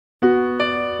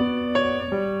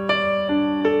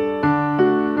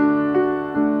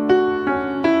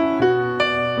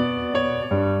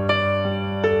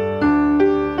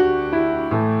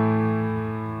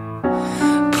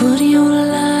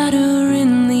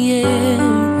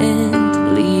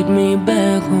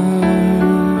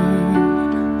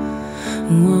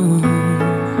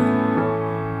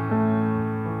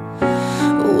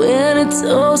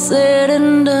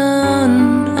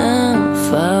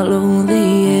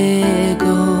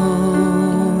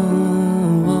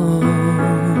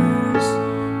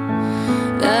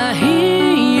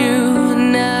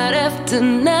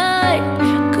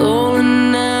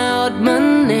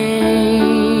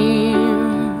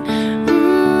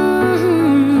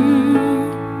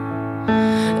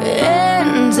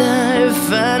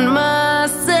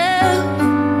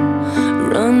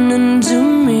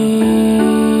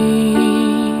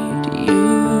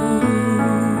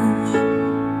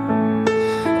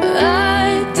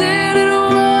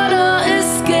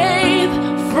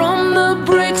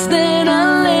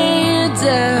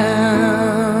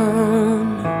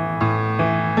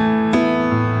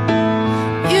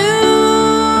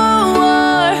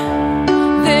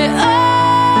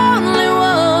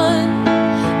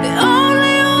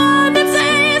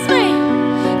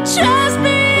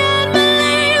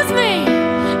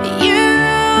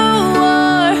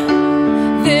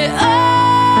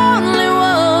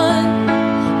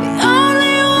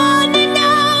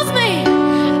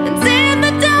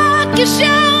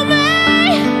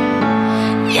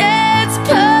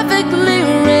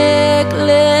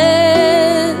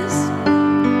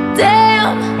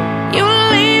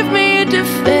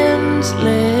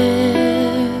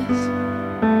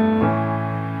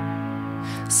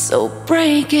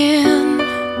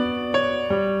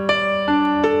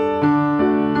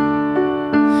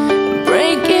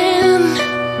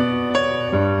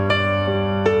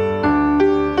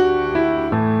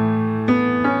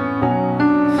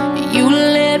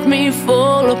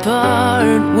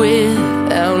apart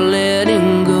without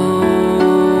letting go.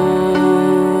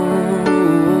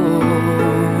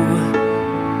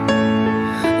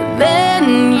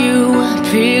 Then you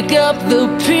pick up the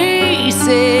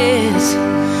pieces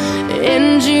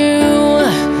and you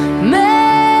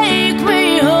make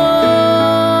me whole.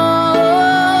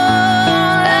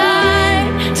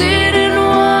 I didn't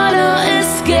wanna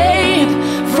escape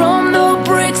from the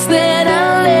bricks that I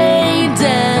laid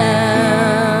down.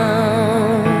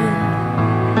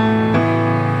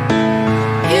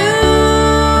 You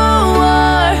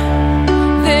are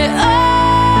the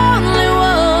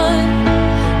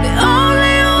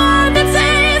only one that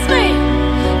saves me,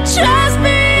 trusts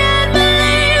me and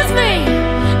believes me.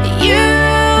 You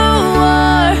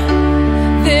are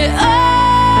the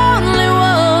only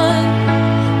one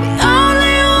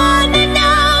that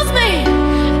knows me,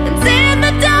 and in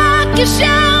the dark you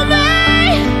show me.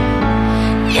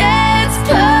 Yeah, it's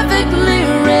perfectly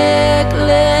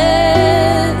reckless.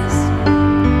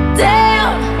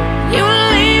 Damn, you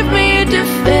leave me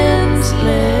defenseless.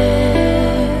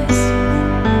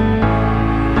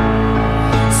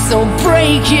 So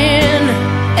break in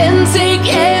and take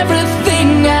everything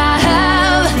I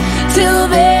have, till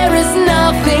there is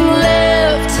nothing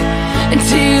left,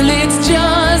 until it's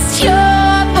just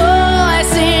your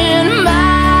voice in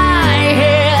my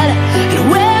head. And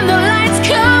when the lights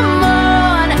come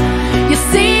on, you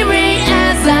see me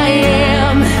as I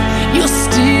am, you're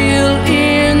still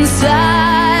inside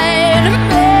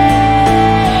me.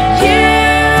 You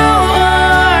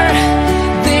are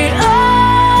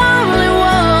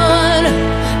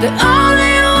the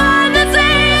only one that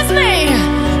saves me,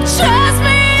 trusts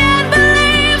me and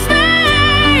believes me.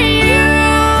 You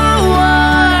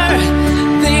are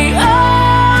the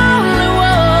only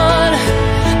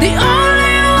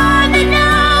one that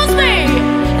knows me,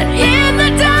 and in the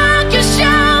dark you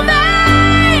show me.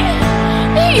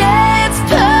 Yeah, it's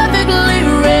perfectly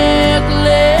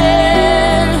reckless.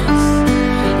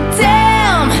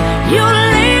 Damn, you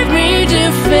leave me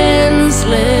defenseless.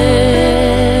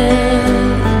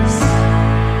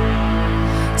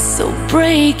 So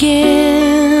break in,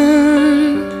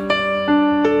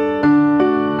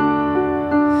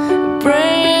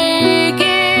 break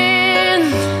in.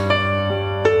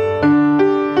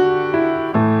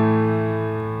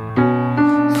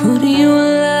 Put your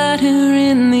lighter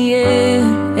in the air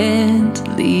and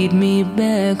lead me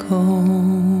back home.